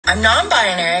I'm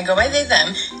non-binary, I go by they,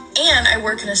 them, and I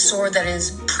work in a store that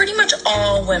is pretty much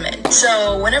all women.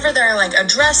 So whenever they're like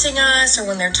addressing us or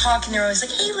when they're talking, they're always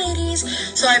like, hey ladies.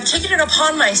 So I've taken it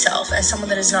upon myself as someone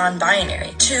that is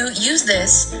non-binary to use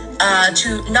this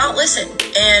to not listen.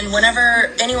 And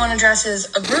whenever anyone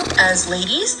addresses a group as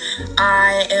ladies,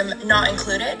 I am not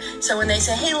included. So when they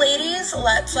say, hey ladies,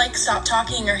 let's like stop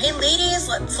talking, or hey ladies,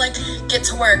 let's like get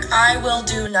to work, I will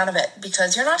do none of it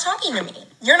because you're not talking to me.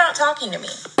 You're not talking to me.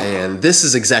 And this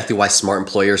is exactly why smart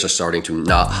employers are starting to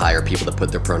not hire people that put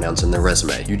their pronouns in their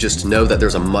resume. You just know that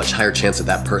there's a much higher chance of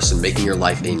that person making your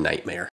life a nightmare.